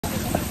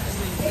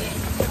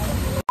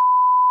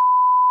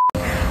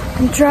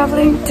I'm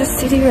traveling to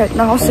city right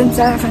now since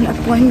I have an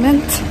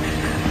appointment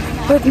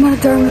with my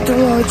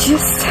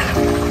dermatologist.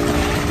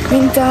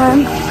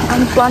 Meantime,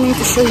 I'm planning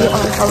to show you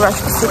all how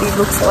Russia City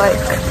looks like.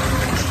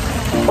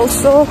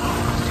 Also,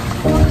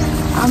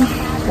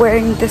 I'm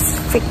wearing this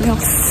fake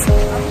nails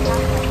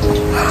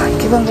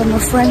given by my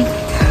friend.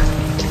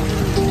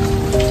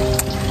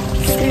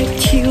 Stay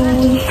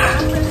tuned.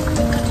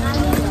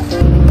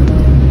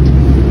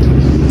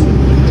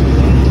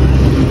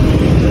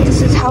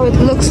 This is how it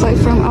looks like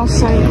from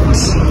outside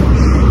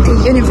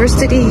the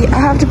university. I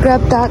have to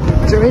grab that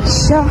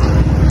rickshaw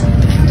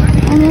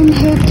and then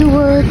head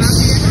towards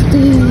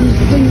the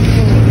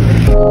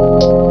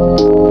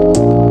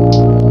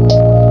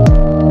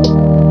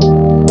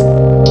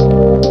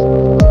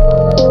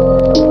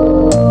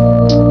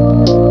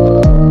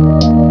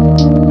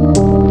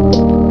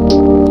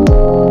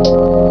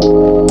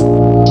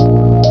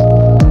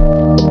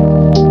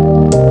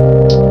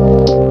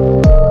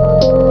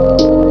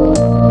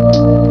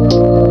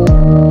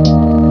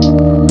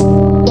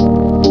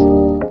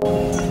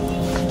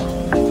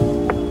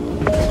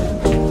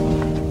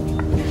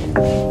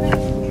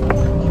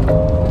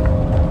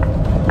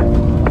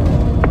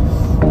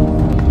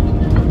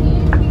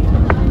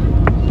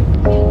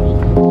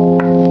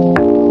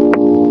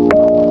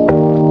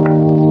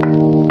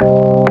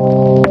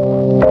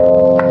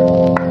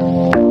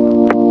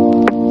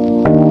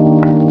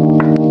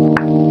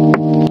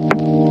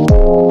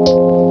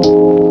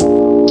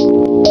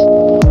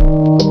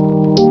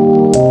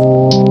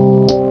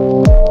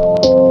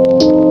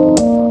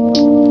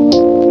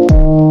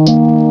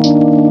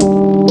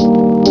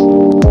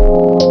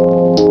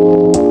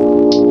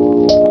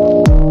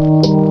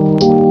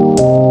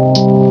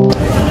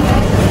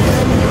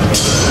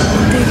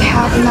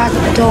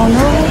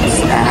McDonald's,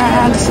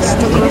 and this is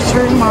the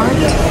grocery mart.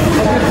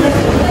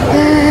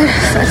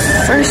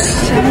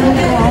 First, I'm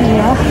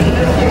gonna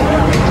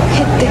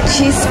hit the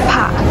cheese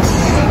pot.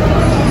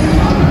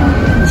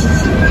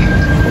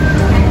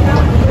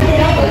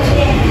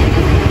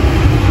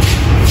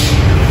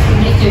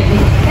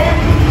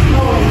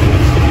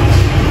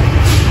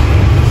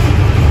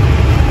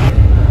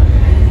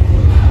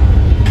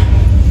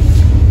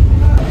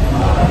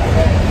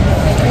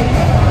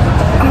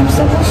 I'm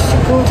supposed to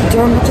go to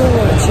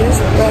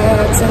dermatologist,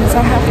 but since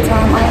I have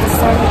time, I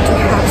decided to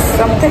have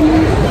something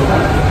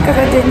because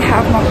I didn't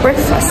have my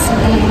breakfast in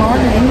the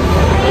morning.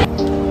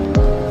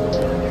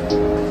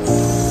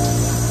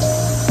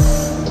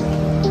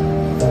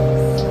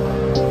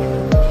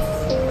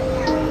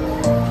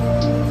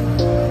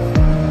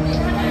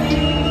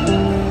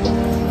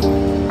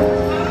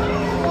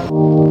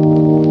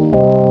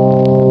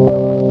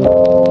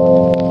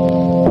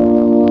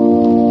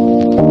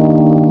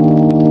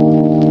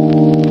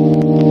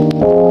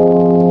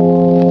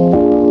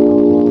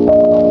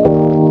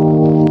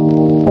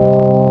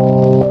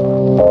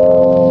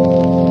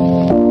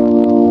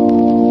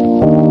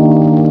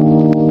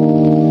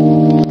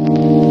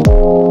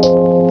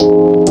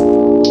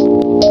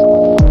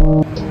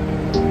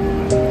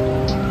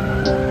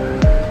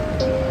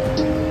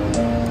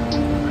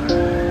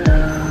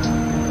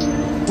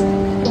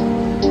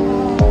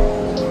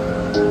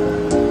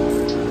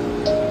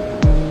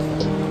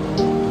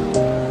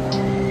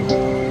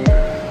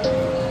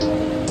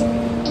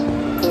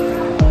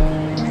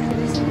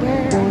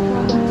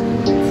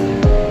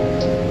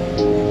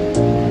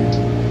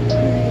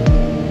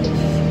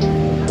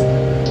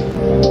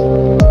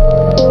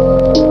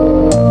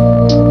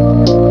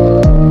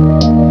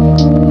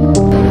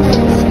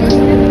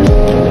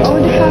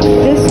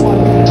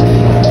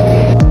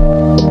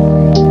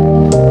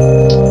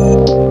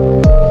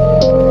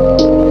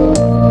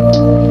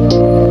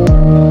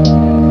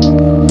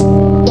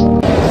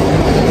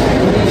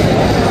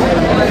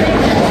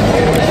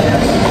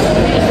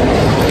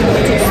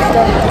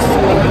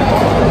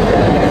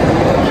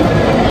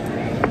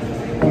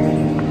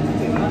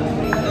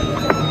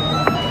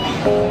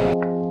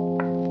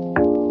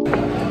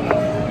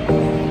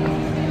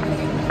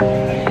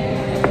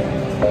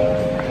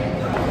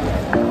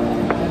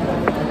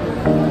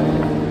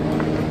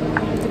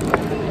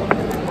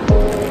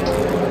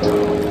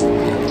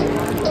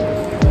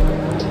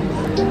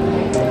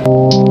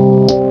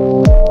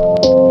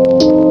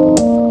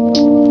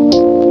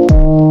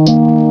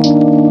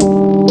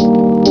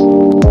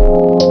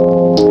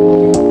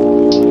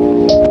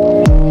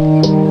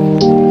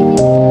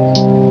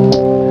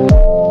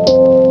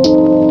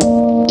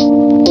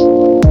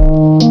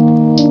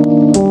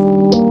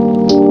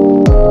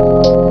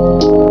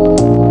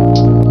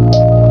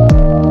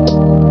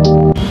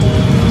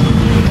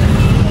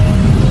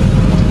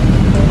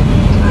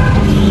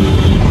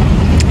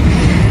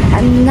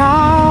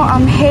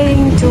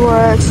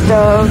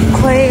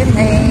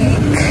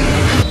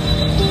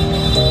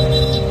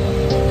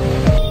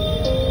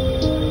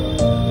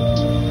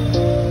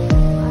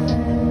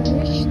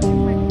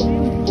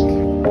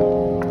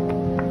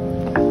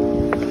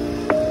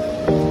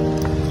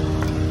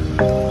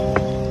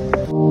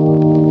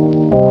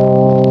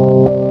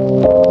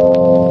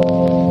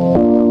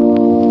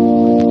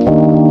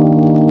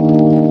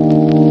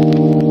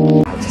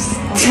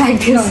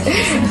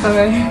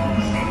 Alright.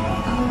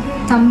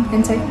 Thumb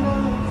inside.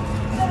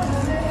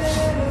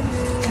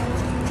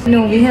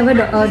 No, we have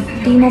a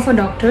team of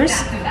doctors.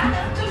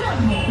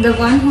 The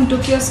one who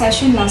took your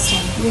session last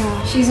time.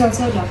 Yeah. She's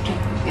also a doctor.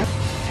 Yep.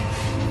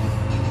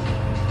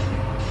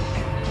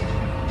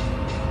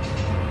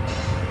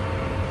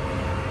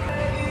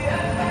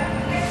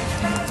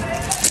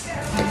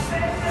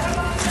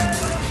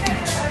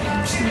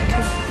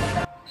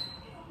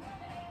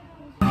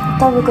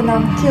 तपाईँको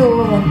नाम के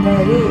हो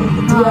भन्दाखेरि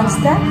do you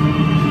understand?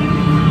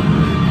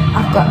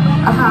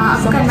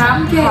 आपका नाम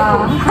क्या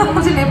है?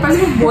 मुझे नेपाली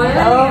में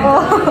बोलना नहीं आता।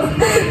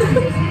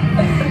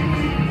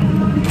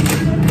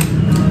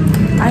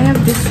 I have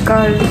these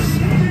scars.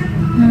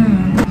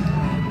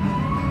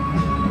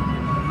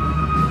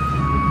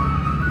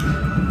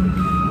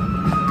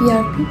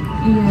 PRP?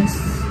 Yes,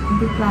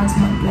 अभी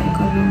प्लाज्मा अप्लाई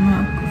कर रही हूँ मैं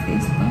आपको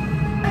फेस पर।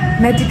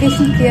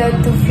 Medication किया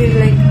तो फिर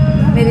like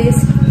मेरे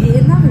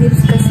ये ना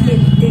lips का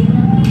skin thing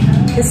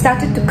it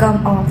started to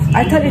come off.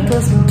 I thought it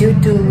was due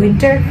to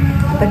winter,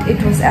 but it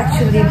was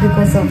actually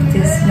because of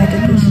this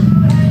medication.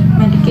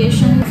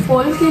 Medication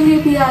fall के लिए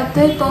भी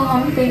आते हैं तो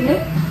हम पहले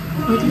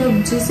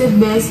मतलब जैसे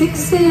बेसिक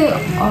से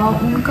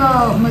उनका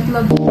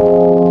मतलब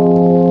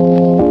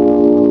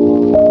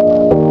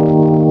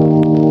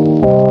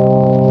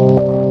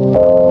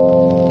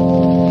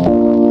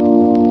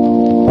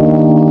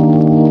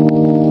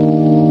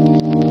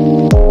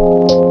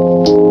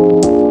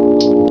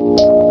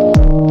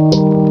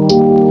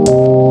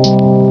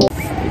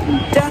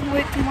Done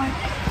with my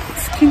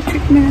skin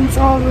treatments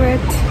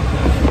already.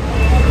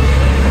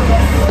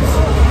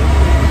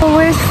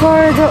 Wait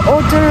for the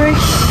auto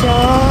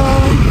rickshaw.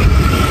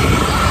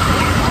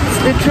 It's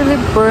literally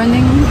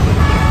burning.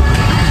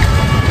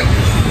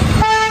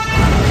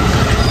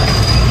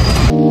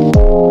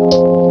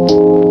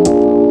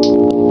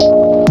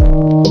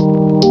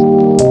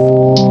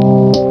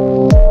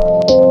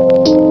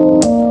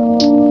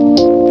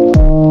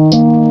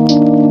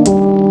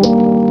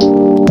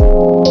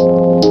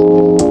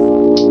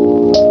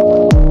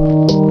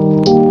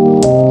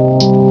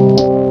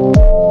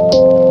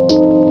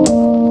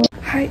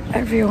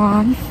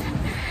 Everyone,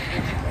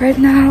 right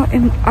now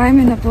I'm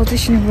in a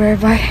position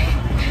whereby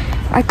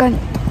I can't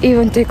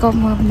even take off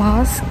my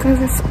mask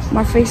because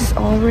my face is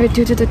all red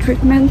due to the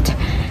treatment.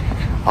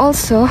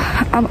 Also,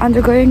 I'm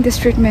undergoing this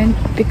treatment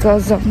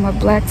because of my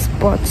black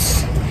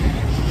spots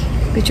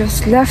which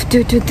was left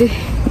due to the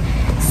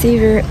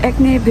severe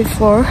acne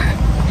before.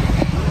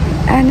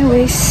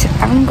 Anyways,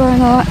 I'm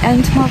gonna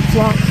end my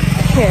vlog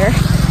here.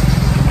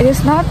 It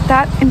is not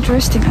that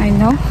interesting, I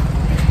know,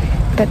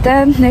 but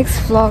then next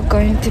vlog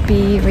going to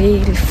be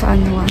really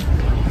fun one.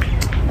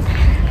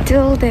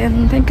 Till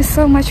then, thank you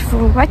so much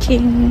for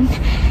watching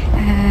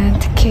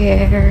and take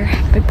care.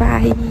 Bye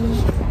bye.